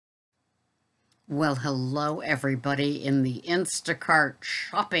Well, hello, everybody in the Instacart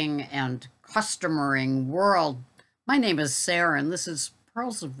shopping and customering world. My name is Sarah, and this is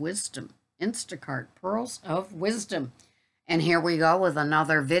Pearls of Wisdom. Instacart Pearls of Wisdom. And here we go with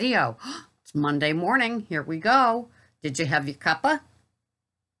another video. It's Monday morning. Here we go. Did you have your cuppa?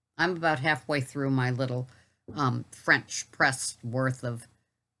 I'm about halfway through my little French press worth of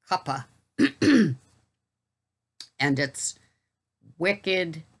cuppa. And it's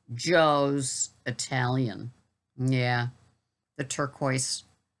Wicked Joe's Italian. Yeah, the turquoise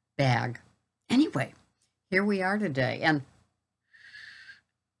bag. Anyway, here we are today. And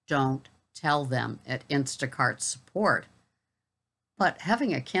don't tell them at Instacart support. But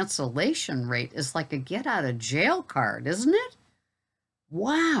having a cancellation rate is like a get out of jail card, isn't it?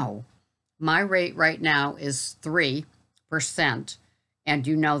 Wow. My rate right now is 3%. And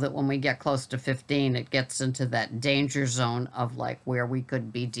you know that when we get close to 15, it gets into that danger zone of like where we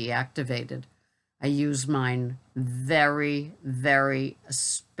could be deactivated. I use mine very, very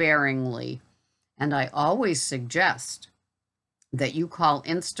sparingly. And I always suggest that you call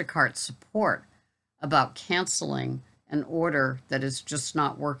Instacart support about canceling an order that is just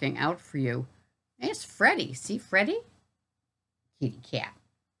not working out for you. Hey, it's Freddie. See Freddie? Kitty cat.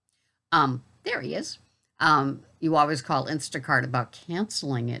 There he is. You always call Instacart about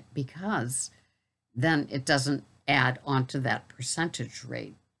canceling it because then it doesn't add onto that percentage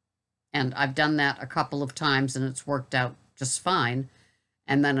rate. And I've done that a couple of times and it's worked out just fine.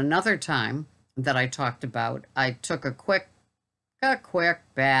 And then another time that I talked about, I took a quick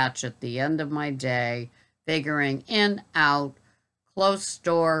batch at the end of my day, figuring in, out, close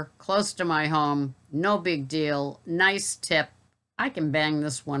store, close to my home, no big deal, nice tip. I can bang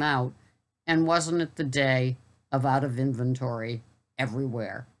this one out. And wasn't it the day of out of inventory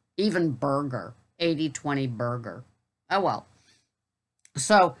everywhere? Even burger, 80/20 burger. Oh, well.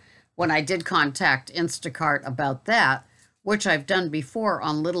 So when I did contact Instacart about that, which I've done before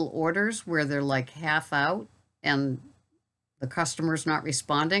on little orders where they're like half out and the customer's not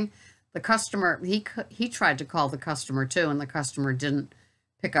responding, the customer, he tried to call the customer too, and the customer didn't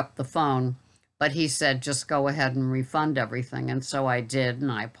pick up the phone. But he said, just go ahead and refund everything. And so I did,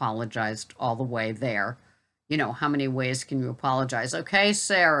 and I apologized all the way there. You know, how many ways can you apologize? Okay,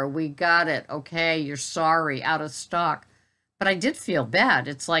 Sarah, we got it. Okay, you're sorry, out of stock. But I did feel bad.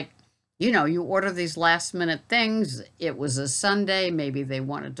 It's like, you know, you order these last minute things. It was a Sunday. Maybe they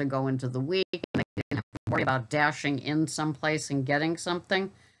wanted to go into the week and they didn't have to worry about dashing in someplace and getting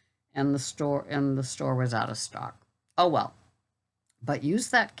something. And the store was out of stock. Oh, well. But use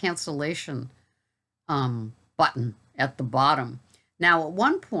that cancellation button at the bottom. Now, at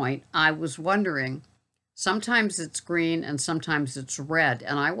one point, I was wondering, sometimes it's green and sometimes it's red,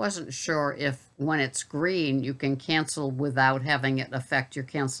 and I wasn't sure if when it's green, you can cancel without having it affect your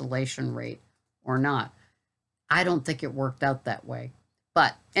cancellation rate or not. I don't think it worked out that way.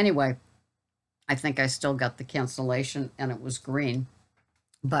 But anyway, I think I still got the cancellation and it was green.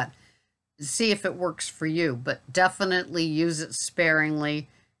 But see if it works for you. But definitely use it sparingly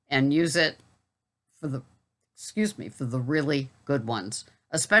and use it for the really good ones,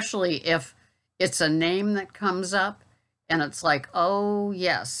 especially if it's a name that comes up and it's like, oh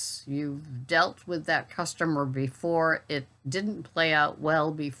yes, you've dealt with that customer before, it didn't play out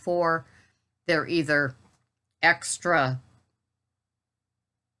well before, they're either extra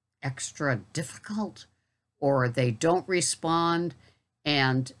difficult or they don't respond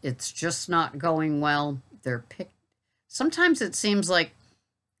and it's just not going well. Sometimes it seems like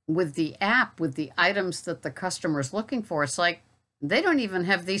with the app, with the items that the customer is looking for, it's like they don't even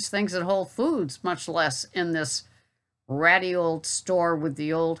have these things at Whole Foods, much less in this ratty old store with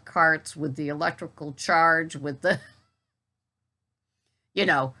the old carts, with the electrical charge, with the, you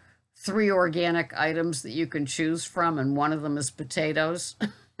know, 3 organic items that you can choose from, and one of them is potatoes,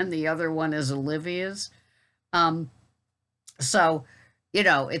 and the other one is Olivia's. So, you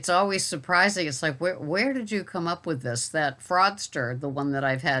know, it's always surprising. It's like, where did you come up with this? That fraudster, the one that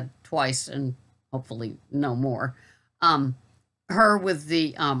I've had twice and hopefully no more, her with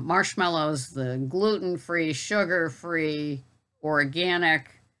the marshmallows, the gluten-free, sugar-free,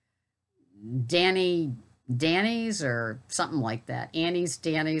 organic, Danny's or something like that. Annie's,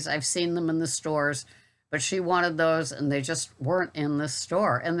 Danny's. I've seen them in the stores, but she wanted those and they just weren't in this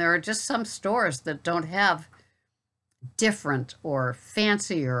store. And there are just some stores that don't have different or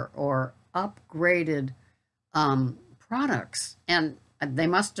fancier or upgraded products, and they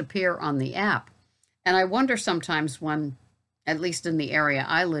must appear on the app. And I wonder sometimes when, at least in the area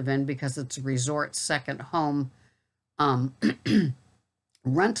I live in, because it's a resort second home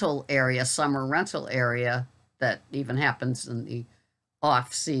rental area, summer rental area that even happens in the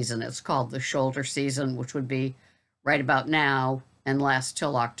off season. It's called the shoulder season, which would be right about now and last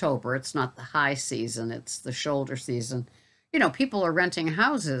till October. It's not the high season, it's the shoulder season. People are renting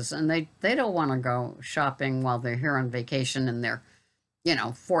houses and they don't want to go shopping while they're here on vacation in their,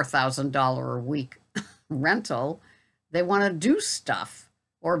 $4,000 a week rental. They want to do stuff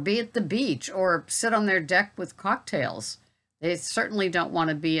or be at the beach or sit on their deck with cocktails. They certainly don't want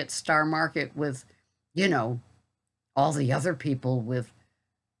to be at Star Market with, you know, all the other people with,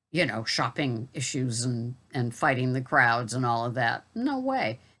 shopping issues and fighting the crowds and all of that. No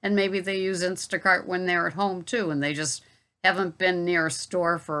way. And maybe they use Instacart when they're at home too, and they just haven't been near a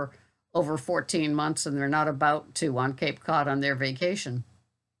store for over 14 months and they're not about to on Cape Cod on their vacation.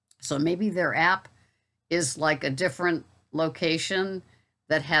 So maybe their app is like a different location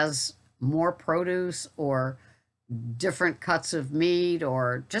that has more produce or different cuts of meat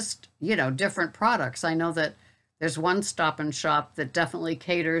or just, different products. I know that there's one Stop and Shop that definitely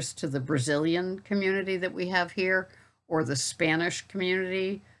caters to the Brazilian community that we have here or the Spanish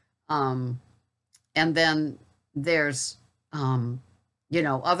community. And then there's,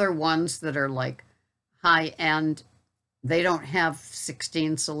 other ones that are like high end. They don't have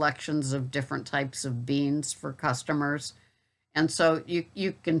 16 selections of different types of beans for customers. And so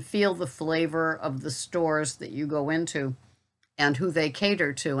you can feel the flavor of the stores that you go into and who they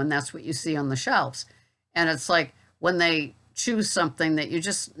cater to. And that's what you see on the shelves. And it's like when they choose something that you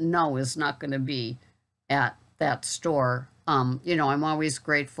just know is not going to be at that store. I'm always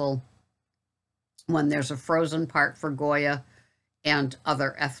grateful when there's a frozen part for Goya and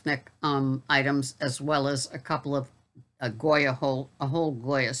other ethnic items, as well as a couple of a whole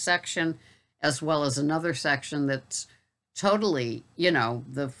Goya section, as well as another section that's totally,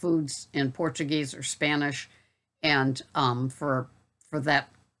 the foods in Portuguese or Spanish, and for that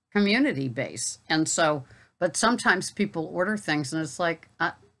community base. And so, but sometimes people order things, and it's like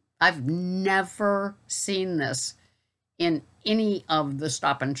I've never seen this in any of the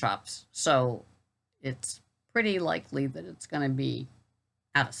Stop and Shops, so it's pretty likely that it's going to be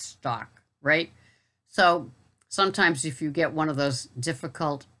out of stock, right? So sometimes if you get one of those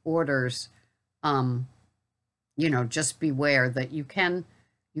difficult orders, just beware that you can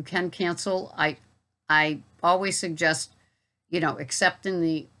cancel. I always suggest, accepting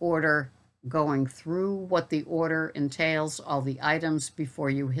the order, going through what the order entails, all the items before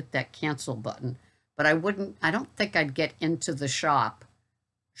you hit that cancel button. But I don't think I'd get into the shop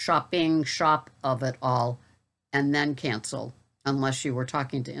of it all and then cancel unless you were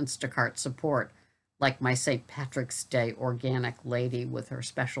talking to Instacart support, like my St. Patrick's Day organic lady with her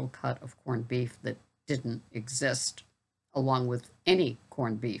special cut of corned beef that didn't exist along with any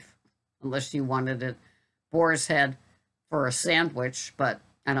corned beef, unless you wanted it boar's head for a sandwich. But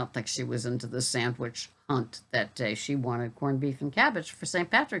I don't think she was into the sandwich hunt that day. She wanted corned beef and cabbage for St.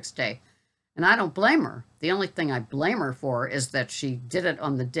 Patrick's Day. And I don't blame her. The only thing I blame her for is that she did it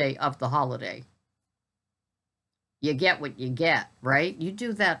on the day of the holiday. You get what you get, right? You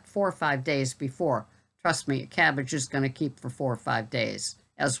do that 4 or 5 days before. Trust me, a cabbage is going to keep for 4 or 5 days,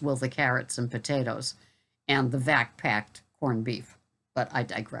 as will the carrots and potatoes and the vac-packed corned beef. But I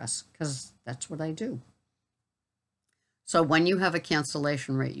digress, because that's what I do. So when you have a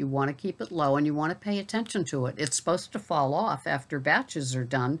cancellation rate, you want to keep it low and you want to pay attention to it. It's supposed to fall off after batches are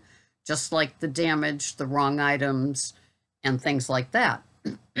done, just like the damage, the wrong items, and things like that.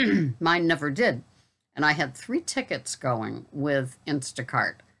 Mine never did. And I had 3 tickets going with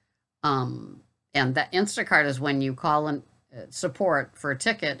Instacart. And that Instacart is when you call and support for a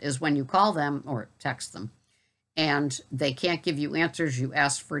ticket is when you call them or text them. And they can't give you answers. You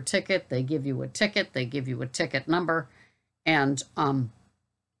ask for a ticket. They give you a ticket. They give you a ticket number. And,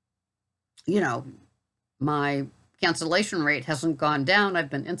 my cancellation rate hasn't gone down.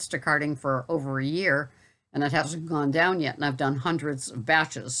 I've been Instacarting for over a year and it hasn't gone down yet. And I've done hundreds of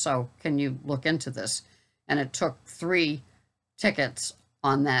batches. So can you look into this? And it took 3 tickets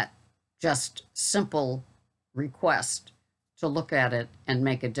on that just simple request to look at it and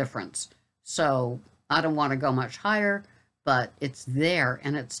make a difference. So I don't want to go much higher, but it's there.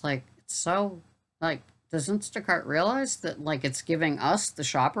 And it's like, does Instacart realize that it's giving us, the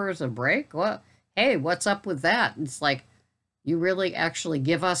shoppers, a break? What? Hey, what's up with that? It's like, you really actually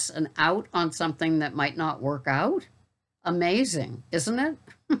give us an out on something that might not work out? Amazing, isn't it?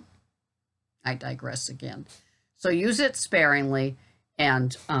 I digress again. So use it sparingly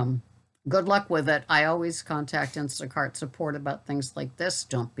and good luck with it. I always contact Instacart support about things like this.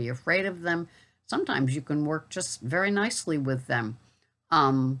 Don't be afraid of them. Sometimes you can work just very nicely with them.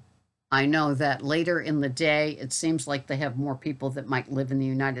 I know that later in the day, it seems like they have more people that might live in the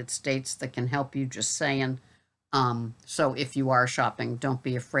United States that can help you, just saying. So if you are shopping, don't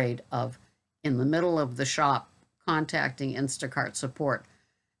be afraid of, in the middle of the shop, contacting Instacart support.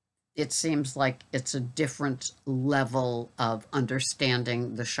 It seems like it's a different level of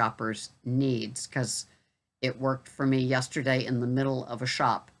understanding the shopper's needs, because it worked for me yesterday in the middle of a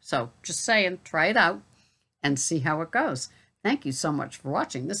shop. So just saying, try it out and see how it goes. Thank you so much for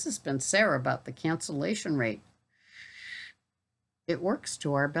watching. This has been Sarah about the cancellation rate. It works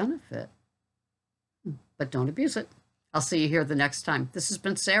to our benefit, but don't abuse it. I'll see you here the next time. This has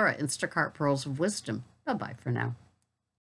been Sarah, Instacart Pearls of Wisdom. Bye-bye for now.